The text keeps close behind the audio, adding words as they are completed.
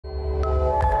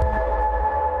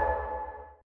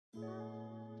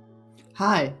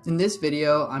Hi, in this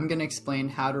video, I'm going to explain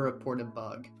how to report a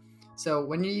bug. So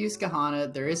when you use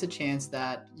Kahana, there is a chance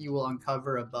that you will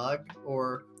uncover a bug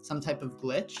or some type of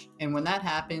glitch. And when that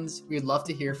happens, we'd love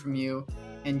to hear from you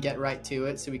and get right to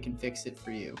it so we can fix it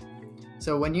for you.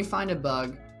 So when you find a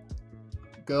bug,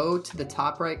 go to the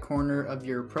top right corner of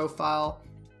your profile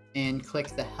and click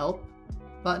the Help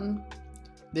button.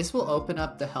 This will open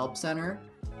up the Help Center.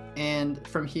 And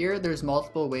from here, there's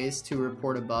multiple ways to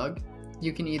report a bug.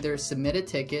 You can either submit a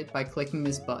ticket by clicking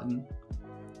this button,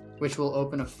 which will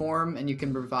open a form and you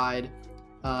can provide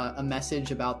a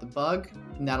message about the bug,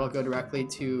 and that'll go directly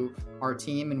to our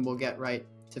team and we'll get right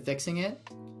to fixing it.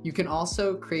 You can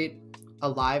also create a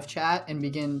live chat and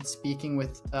begin speaking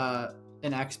with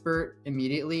an expert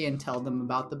immediately and tell them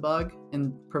about the bug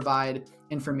and provide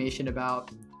information about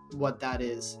what that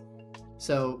is.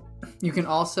 So you can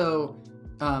also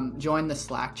join the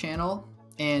Slack channel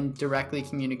and directly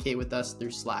communicate with us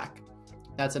through Slack.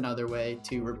 That's another way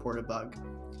to report a bug.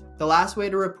 The last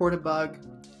way to report a bug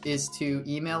is to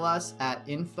email us at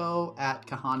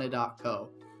info@kahana.co.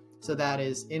 So that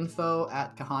is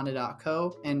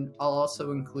info@kahana.co, and I'll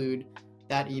also include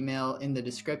that email in the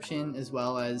description as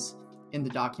well as in the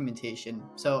documentation.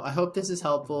 So I hope this is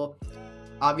helpful.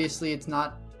 Obviously, it's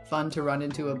not fun to run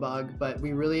into a bug, but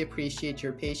we really appreciate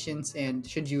your patience, and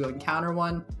should you encounter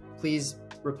one, please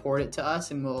report it to us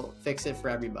and we'll fix it for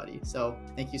everybody. So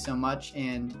thank you so much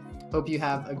and hope you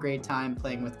have a great time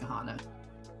playing with Kahana.